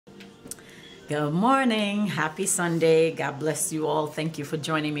Good morning. Happy Sunday. God bless you all. Thank you for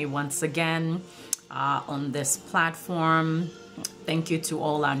joining me once again on this platform. Thank you to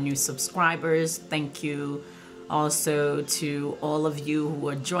all our new subscribers. Thank you also to all of you who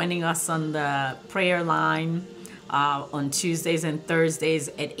are joining us on the prayer line on Tuesdays and Thursdays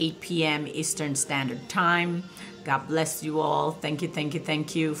at 8 p.m. Eastern Standard Time. God bless you all. Thank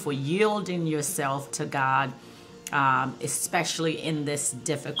you for yielding yourself to God. Especially in this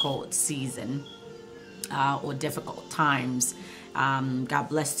difficult season or difficult times. God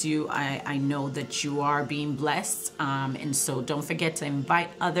bless you. I know that you are being blessed, and so don't forget to invite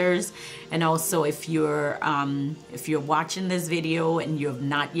others. And also, if you're watching this video and you have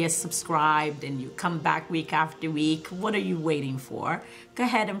not yet subscribed and you come back week after week, what are you waiting for? Go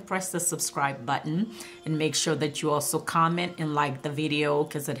ahead and press the subscribe button and make sure that you also comment and like the video,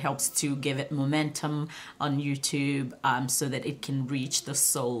 because it helps to give it momentum on YouTube so that it can reach the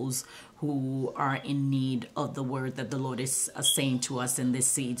souls who are in need of the word that the Lord is saying to us in this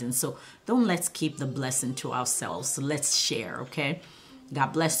season. So let's keep the blessing to ourselves. So let's share, okay?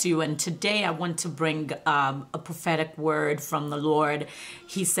 God bless you. And today I want to bring a prophetic word from the Lord.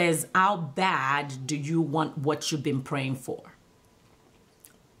 He says, how bad do you want what you've been praying for?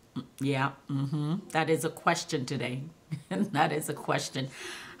 Yeah, that is a question today. That is a question.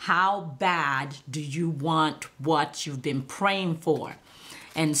 How bad do you want what you've been praying for?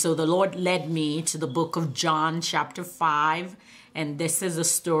 And so the Lord led me to the book of John, chapter 5. And this is a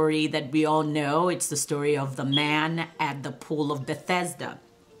story that we all know. It's the story of the man at the pool of Bethesda.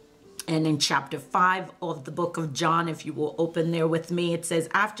 And in chapter 5 of the book of John, if you will open there with me, it says,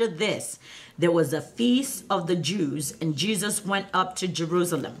 after this, there was a feast of the Jews, and Jesus went up to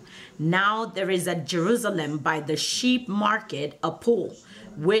Jerusalem. Now there is at Jerusalem by the sheep market a pool,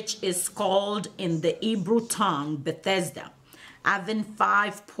 which is called in the Hebrew tongue Bethesda, having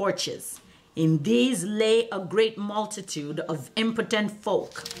 5 porches. In these lay a great multitude of impotent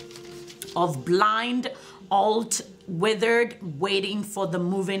folk, of blind, halt, withered, waiting for the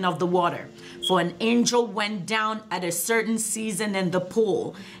moving of the water. For an angel went down at a certain season in the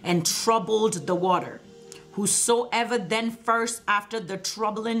pool and troubled the water. Whosoever then first after the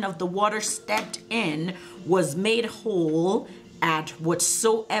troubling of the water stepped in was made whole at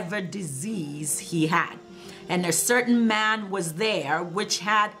whatsoever disease he had. And a certain man was there which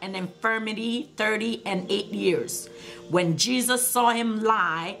had an infirmity 38 years. When Jesus saw him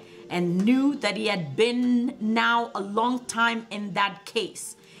lie, and knew that he had been now a long time in that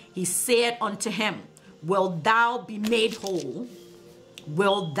case, he said unto him, wilt thou be made whole?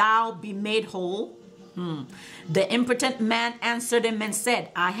 Wilt thou be made whole? The impotent man answered him and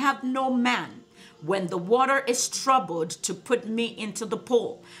said, I have no man, when the water is troubled, to put me into the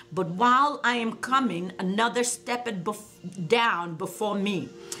pool. But while I am coming, another steppeth down before me.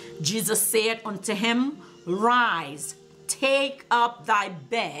 Jesus said unto him, rise, take up thy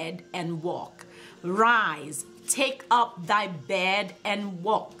bed and walk. Rise, take up thy bed and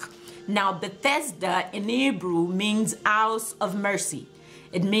walk. Now, Bethesda in Hebrew means house of mercy.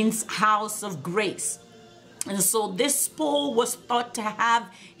 It means house of grace. And so this pool was thought to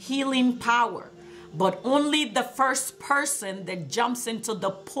have healing power. But only the first person that jumps into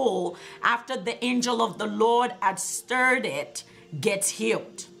the pool after the angel of the Lord had stirred it gets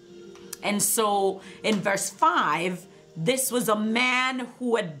healed. And so in verse 5, this was a man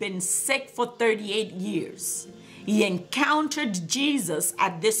who had been sick for 38 years. He encountered Jesus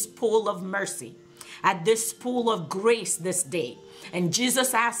at this pool of mercy, at this pool of grace this day. And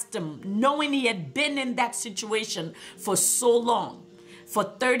Jesus asked him, knowing he had been in that situation for so long, for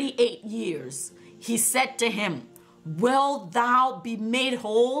 38 years, he said to him, wilt thou be made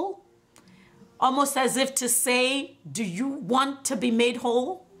whole? Almost as if to say, do you want to be made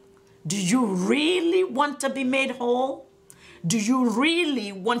whole? Do you really want to be made whole? Do you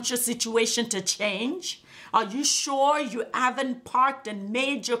really want your situation to change? Are you sure you haven't parked and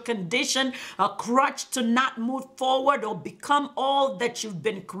made your condition a crutch to not move forward or become all that you've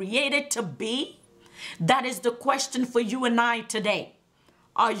been created to be? That is the question for you and I today.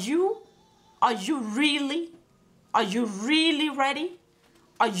 Are you really ready?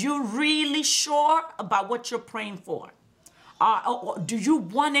 Are you really sure about what you're praying for? Or do you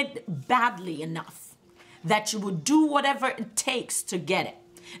want it badly enough that you would do whatever it takes to get it?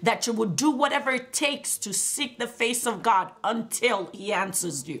 That you would do whatever it takes to seek the face of God until he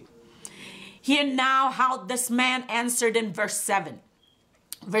answers you? Hear now how this man answered in verse 7.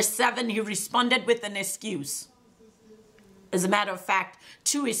 Verse 7, he responded with an excuse. As a matter of fact,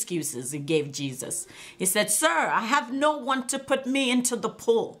 2 excuses he gave Jesus. He said, sir, I have no one to put me into the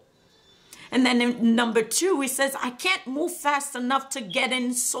pool. And then in number 2, he says, I can't move fast enough to get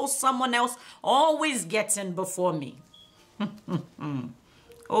in, so someone else always gets in before me.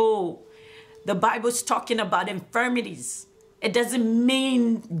 Oh, the Bible's talking about infirmities. It doesn't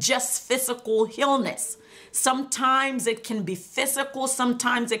mean just physical illness. Sometimes it can be physical,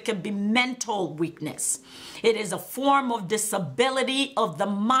 sometimes it can be mental weakness. It is a form of disability of the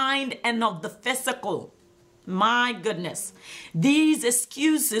mind and of the physical. My goodness. These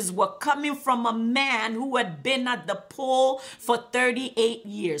excuses were coming from a man who had been at the pool for 38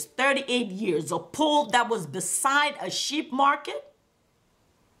 years. 38 years. A pool that was beside a sheep market.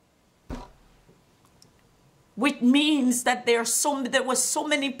 Which means that there were so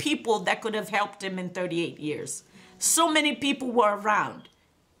many people that could have helped him in 38 years. So many people were around.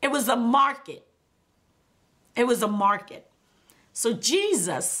 It was a market. It was a market. So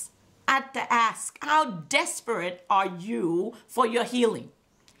Jesus had to ask, how desperate are you for your healing?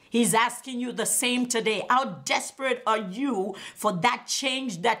 He's asking you the same today. How desperate are you for that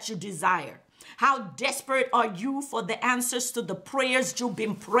change that you desire? How desperate are you for the answers to the prayers you've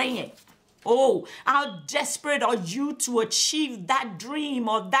been praying? Oh, how desperate are you to achieve that dream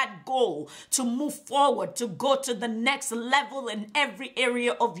or that goal, to move forward, to go to the next level in every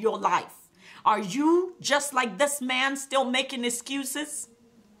area of your life? Are you just like this man, still making excuses?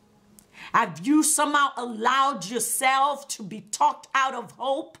 Have you somehow allowed yourself to be talked out of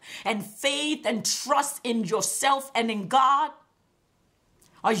hope and faith and trust in yourself and in God?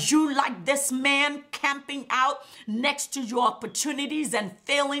 Are you like this man, camping out next to your opportunities and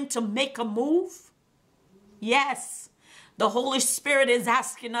failing to make a move? Yes, the Holy Spirit is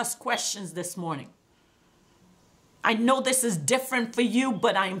asking us questions this morning. I know this is different for you,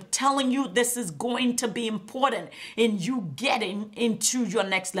 but I'm telling you this is going to be important in you getting into your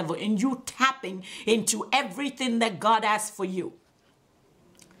next level, in you tapping into everything that God has for you.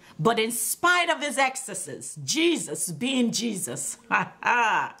 But in spite of his excesses, Jesus being Jesus,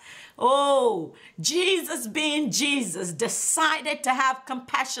 oh, Jesus being Jesus, decided to have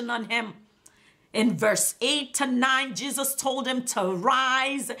compassion on him. In verse 8 to 9, Jesus told him to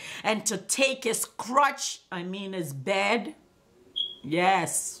rise and to take his crutch, his bed.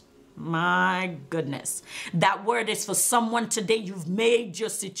 Yes. My goodness. That word is for someone today. You've made your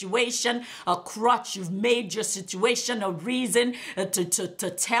situation a crutch. You've made your situation a reason to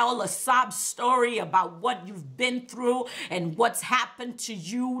tell a sob story about what you've been through and what's happened to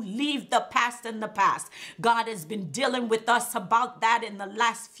you. Leave the past in the past. God has been dealing with us about that in the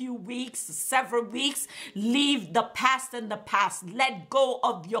last few weeks, several weeks. Leave the past in the past. Let go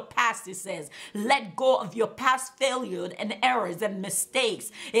of your past, he says. Let go of your past failures and errors and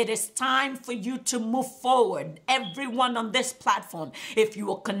mistakes. It is time for you to move forward. Everyone on this platform, if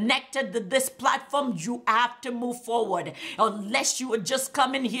you are connected to this platform, you have to move forward. Unless you are just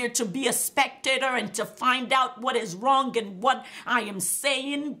coming here to be a spectator and to find out what is wrong and what I am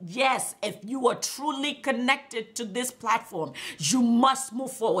saying. Yes, if you are truly connected to this platform, you must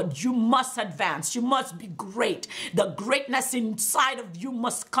move forward. You must advance. You must be great. The greatness inside of you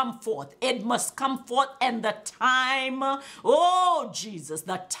must come forth. It must come forth, and the time, oh Jesus,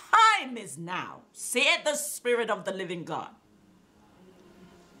 the time is now, said the Spirit of the living God.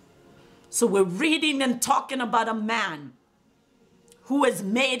 So we're reading and talking about a man who has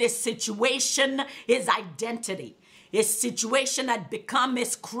made his situation his identity. His situation had become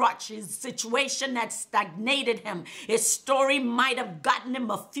his crutch. His situation had stagnated him. His story might have gotten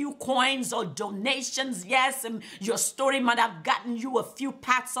him a few coins or donations. Yes, and your story might have gotten you a few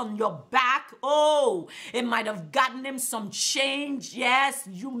pats on your back. Oh, it might have gotten him some change. Yes,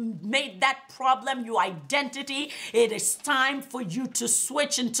 you made that problem your identity. It is time for you to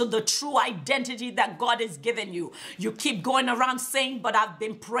switch into the true identity that God has given you. You keep going around saying, but I've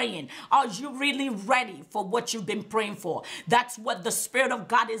been praying. Are you really ready for what you've been praying for? That's what the Spirit of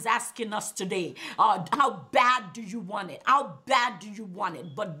God is asking us today. How bad do you want it? How bad do you want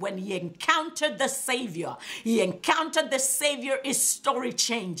it? But when he encountered the Savior, his story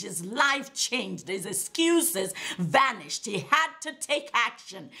changed, his life changed, his excuses vanished. He had to take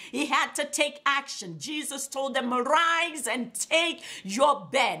action. He had to take action. Jesus told them, arise and take your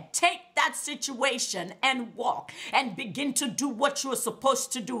bed. Take that situation and walk and begin to do what you are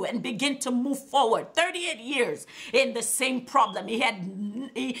supposed to do and begin to move forward. 38 years in the same problem.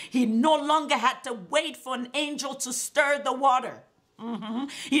 He no longer had to wait for an angel to stir the water.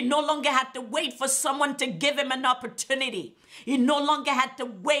 He no longer had to wait for someone to give him an opportunity. He no longer had to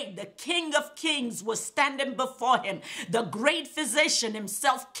wait. The King of Kings was standing before him. The great physician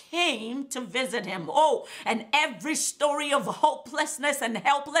himself came to visit him. Oh, and every story of hopelessness and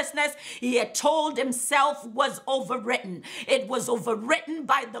helplessness he had told himself was overwritten. It was overwritten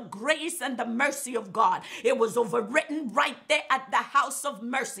by the grace and the mercy of God. It was overwritten right there at the house of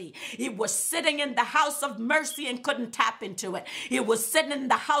mercy. He was sitting in the house of mercy and couldn't tap into it. He was sitting in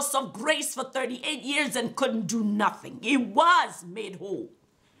the house of grace for 38 years and couldn't do nothing. He was made whole.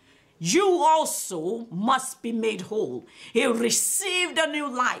 You also must be made whole. He received a new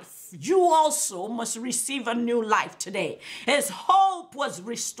life. You also must receive a new life today. His hope was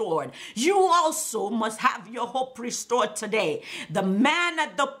restored. You also must have your hope restored today. The man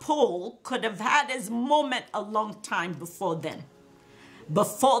at the pool could have had his moment a long time before then.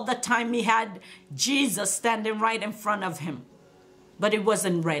 Before the time he had Jesus standing right in front of him. But he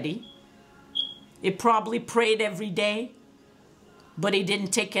wasn't ready. He probably prayed every day, but he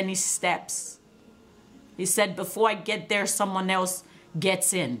didn't take any steps. He said, before I get there, someone else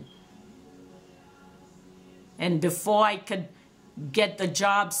gets in. And before I could get the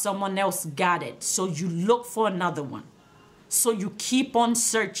job, someone else got it. So you look for another one. So you keep on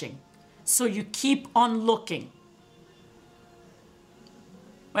searching. So you keep on looking.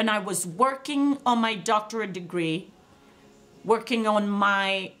 When I was working on my doctorate degree, working on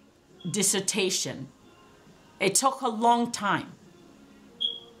my dissertation, it took a long time.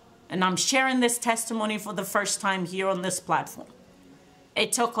 And I'm sharing this testimony for the first time here on this platform.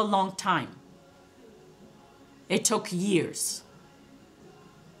 It took a long time. It took years.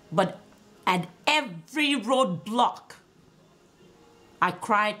 But at every roadblock, I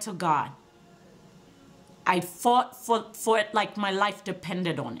cried to God. I fought for it like my life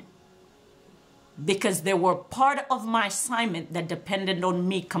depended on it. Because there were part of my assignment that depended on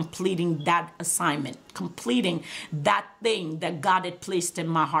me completing that assignment, completing that thing that God had placed in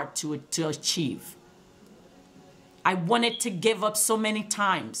my heart to achieve. I wanted to give up so many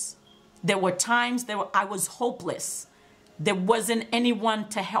times. There were times I was hopeless. There wasn't anyone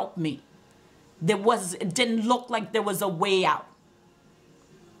to help me. It didn't look like there was a way out.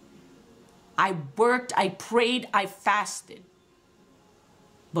 I worked, I prayed, I fasted.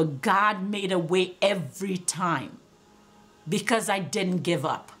 But God made a way every time because I didn't give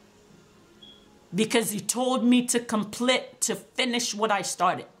up. Because he told me to finish what I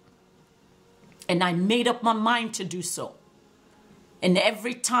started. And I made up my mind to do so. And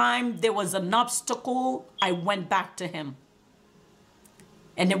every time there was an obstacle, I went back to him.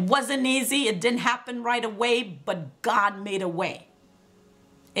 And it wasn't easy. It didn't happen right away, but God made a way.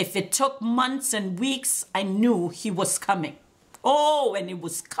 If it took months and weeks, I knew he was coming. Oh, and it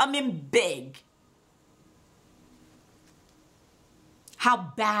was coming big. How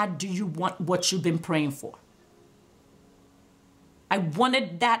bad do you want what you've been praying for? I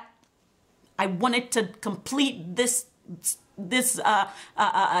wanted to complete this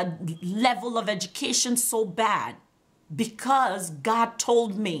level of education so bad because God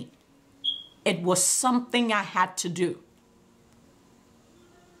told me it was something I had to do.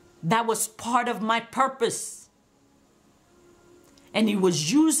 That was part of my purpose. And he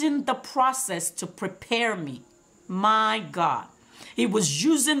was using the process to prepare me. My God. He was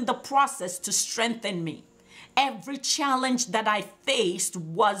using the process to strengthen me. Every challenge that I faced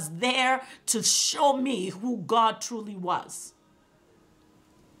was there to show me who God truly was.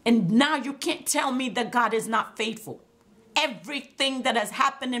 And now you can't tell me that God is not faithful. Everything that has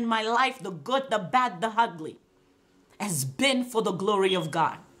happened in my life, the good, the bad, the ugly, has been for the glory of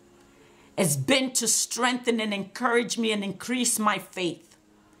God. Has been to strengthen and encourage me and increase my faith.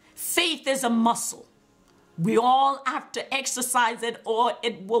 Faith is a muscle. We all have to exercise it or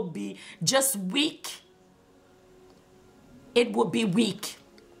it will be just weak. It will be weak.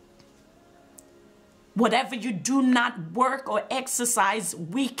 Whatever you do not work or exercise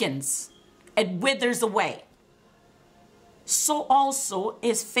weakens. It withers away. So also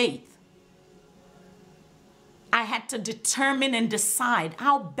is faith. I had to determine and decide,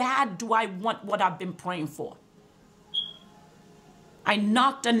 how bad do I want what I've been praying for? I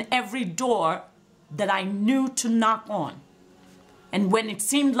knocked on every door that I knew to knock on. And when it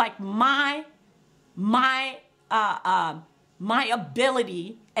seemed like my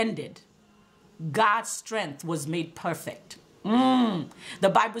ability ended, God's strength was made perfect. The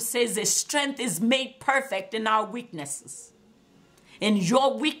Bible says His strength is made perfect in our weaknesses. In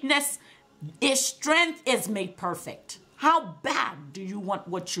your weakness, His strength is made perfect. How bad do you want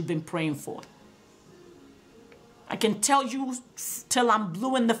what you've been praying for? I can tell you till I'm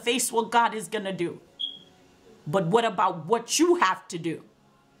blue in the face what God is going to do. but what about what you have to do?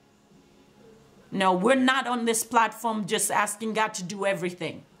 No, we're not on this platform just asking God to do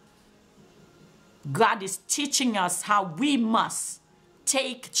everything. God is teaching us how we must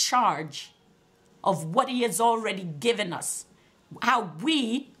take charge of what he has already given us, how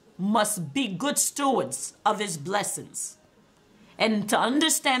we must be good stewards of his blessings. And to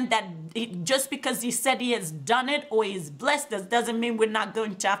understand that just because he said he has done it or he's blessed us doesn't mean we're not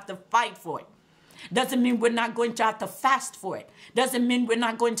going to have to fight for it. Doesn't mean we're not going to have to fast for it. Doesn't mean we're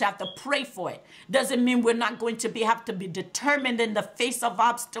not going to have to pray for it. Doesn't mean we're not going to have to be determined in the face of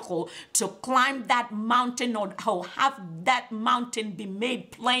obstacle to climb that mountain or have that mountain be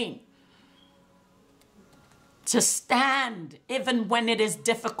made plain. To stand even when it is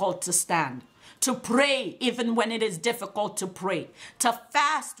difficult to stand. To pray even when it is difficult to pray. To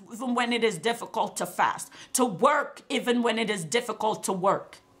fast even when it is difficult to fast. To work even when it is difficult to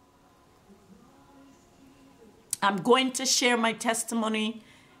work. I'm going to share my testimony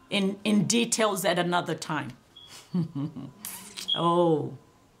in details at another time. Oh,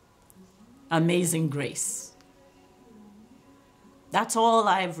 amazing grace. That's all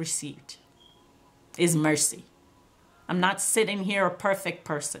I've received is mercy. I'm not sitting here a perfect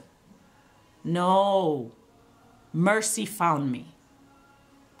person. No, mercy found me.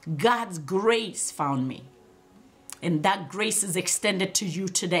 God's grace found me. And that grace is extended to you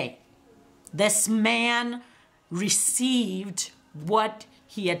today. This man received what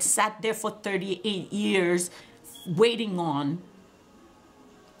he had sat there for 38 years waiting on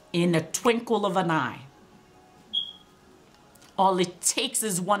in a twinkle of an eye. All it takes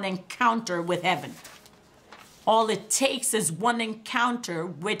is one encounter with heaven. All it takes is one encounter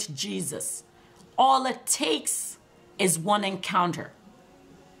with Jesus. All it takes is one encounter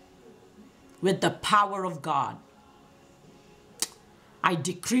with the power of God. I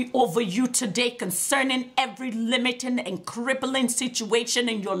decree over you today concerning every limiting and crippling situation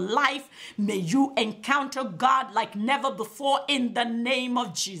in your life. May you encounter God like never before in the name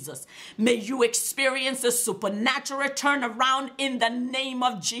of Jesus. May you experience a supernatural turnaround in the name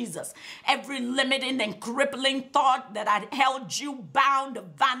of Jesus. Every limiting and crippling thought that had held you bound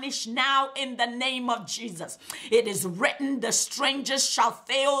vanish now in the name of Jesus. It is written, the strangers shall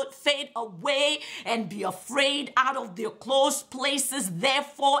fade away and be afraid out of their closed places.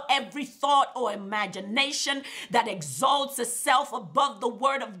 Therefore, every thought or imagination that exalts itself above the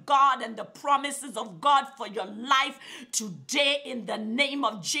word of God and the promises of God for your life today, in the name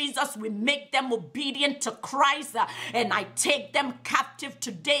of Jesus, we make them obedient to Christ, and I take them captive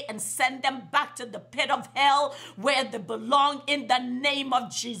today and send them back to the pit of hell where they belong in the name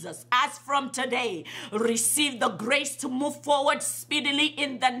of Jesus. As from today, receive the grace to move forward speedily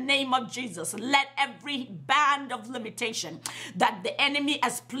in the name of Jesus. Let every band of limitation that the enemy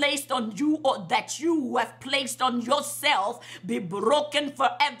has placed on you or that you have placed on yourself be broken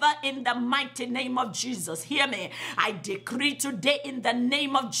forever in the mighty name of Jesus. Hear me. I decree today in the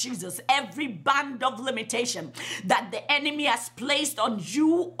name of Jesus, every band of limitation that the enemy has placed on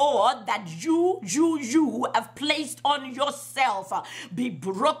you or that you have placed on yourself be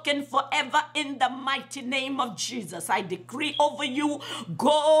broken forever in the mighty name of Jesus. I decree over you,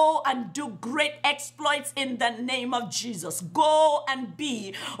 go and do great exploits in the name of Jesus. Go and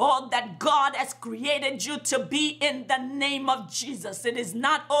be all that God has created you to be in the name of Jesus. It is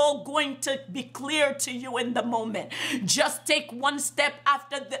not all going to be clear to you in the moment. Just take one step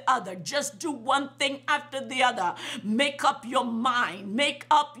after the other. Just do one thing after the other. Make up your mind. Make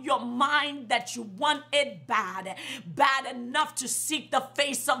up your mind that you want it bad. Bad enough to seek the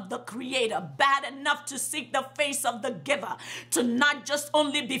face of the Creator. Bad enough to seek the face of the Giver. To not just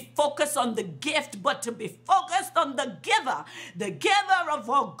only be focused on the gift, but to be focused on the Giver. The Giver of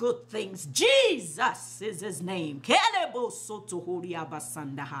all good things. Jesus is his name.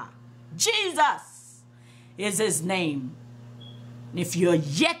 Jesus is his name. And if you're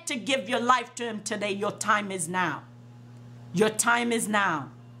yet to give your life to him today, your time is now. Your time is now.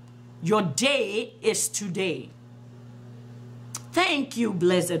 Your day is today. Thank you,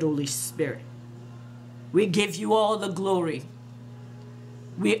 blessed Holy Spirit. We give you all the glory.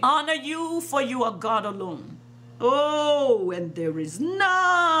 We honor you, for you are God alone. Oh, and there is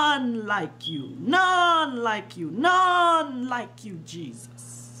none like you, none like you, none like you,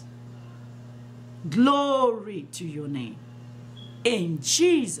 Jesus. Glory to your name. In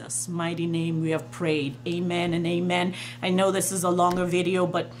Jesus' mighty name we have prayed. Amen and amen. I know this is a longer video,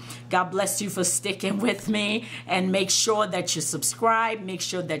 but God bless you for sticking with me. And make sure that you subscribe. Make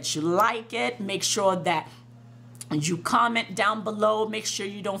sure that you like it. Make sure that You comment down below. Make sure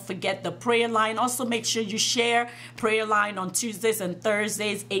you don't forget the prayer line. Also, make sure you share prayer line on Tuesdays and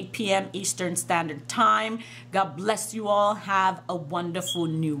Thursdays, 8 p.m. Eastern Standard Time. God bless you all. Have a wonderful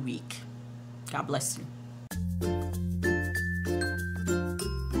new week. God bless you.